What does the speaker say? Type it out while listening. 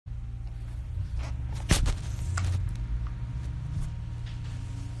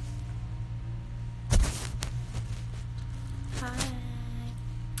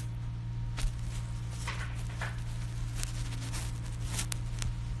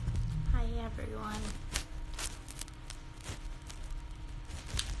everyone.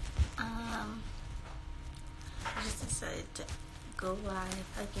 I just decided to go live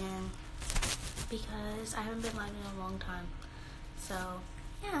again because I haven't been live in a long time. So,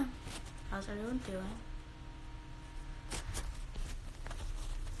 yeah. How's everyone doing?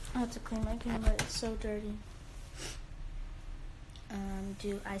 I have to clean my camera. It's so dirty.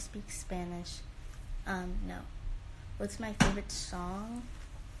 Do I speak Spanish? No. What's my favorite song?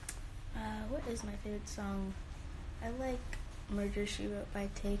 What is my favorite song? I like Murder, She Wrote by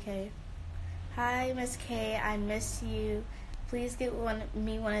TK. Hi, Miss K. I miss you. Please get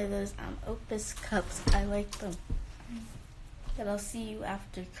me one of those Opus cups. I like them. But I'll see you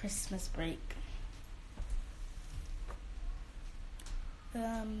after Christmas break.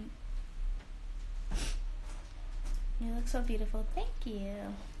 You look so beautiful. Thank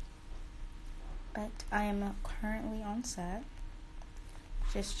you. But I am currently on set.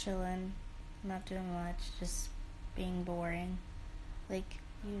 Just chilling. Not doing much. Just being boring. Like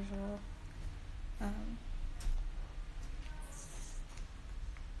usual.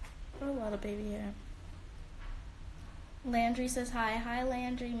 A lot of baby hair. Landry says hi. Hi,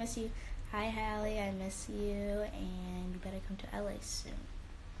 Landry. Miss you. Hi, Hallie. I miss you. And you better come to LA soon.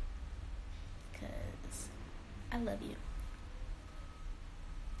 Because I love you.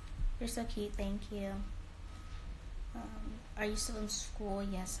 You're so cute. Thank you. Are you still in school?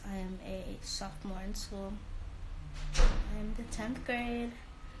 Yes, I am a sophomore in school. I'm the 10th grade.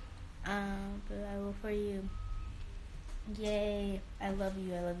 But I will for you. Yay. I love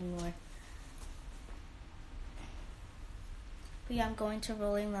you. I love you more. But yeah, I'm going to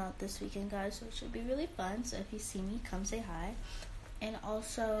Rolling Loud this weekend, guys, so it should be really fun. So if you see me, come say hi. And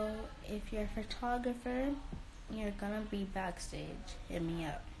also, if you're a photographer, you're gonna be backstage. Hit me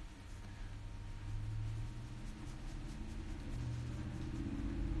up.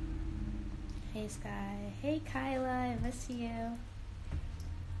 Hey, Sky. Hey, Kyla. I miss you.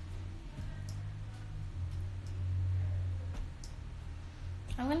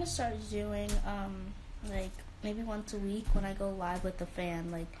 I'm gonna start doing, like, maybe once a week when I go live with a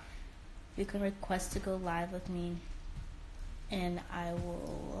fan. Like, you can request to go live with me, and I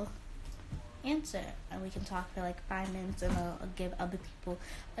will answer. And we can talk for, like, 5 minutes, and I'll give other people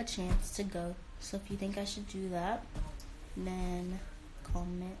a chance to go. So if you think I should do that, then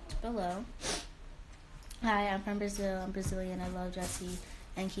comment below. Hi, I'm from Brazil. I'm Brazilian. I love Jesse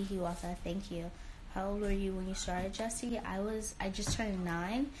and Kiki Waka. Thank you. How old were you when you started, Jesse? I just turned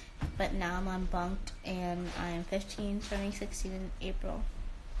 9, but now I'm unbunked, and I am 15, turning 16 in April.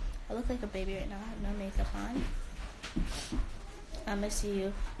 I look like a baby right now. I have no makeup on. I miss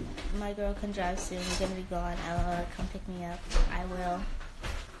you. My girl can drive soon. You're gonna be gone. Come pick me up. I will.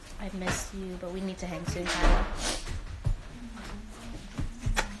 I miss you, but we need to hang soon, Kyla.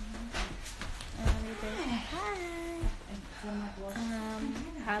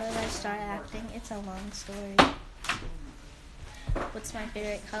 How did I start acting? It's a long story. What's my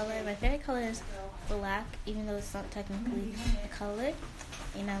favorite color? My favorite color is black, even though it's not technically a color.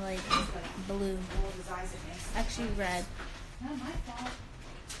 And I like blue. Actually, red.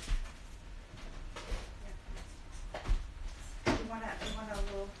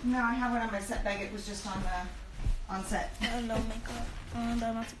 No, I have one on my set bag. It was just on set. Oh, no makeup. I'm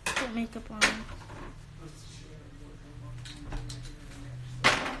about to put makeup on.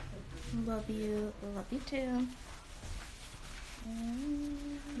 Love you. Love you too.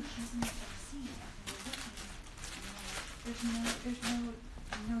 There's no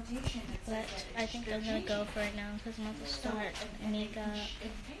notation. But I think I'm gonna go for it now because I'm about to start makeup.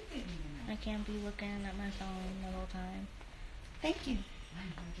 I can't be looking at my phone the whole time. Thank you.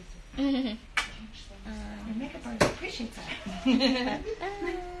 Your makeup artist appreciates that.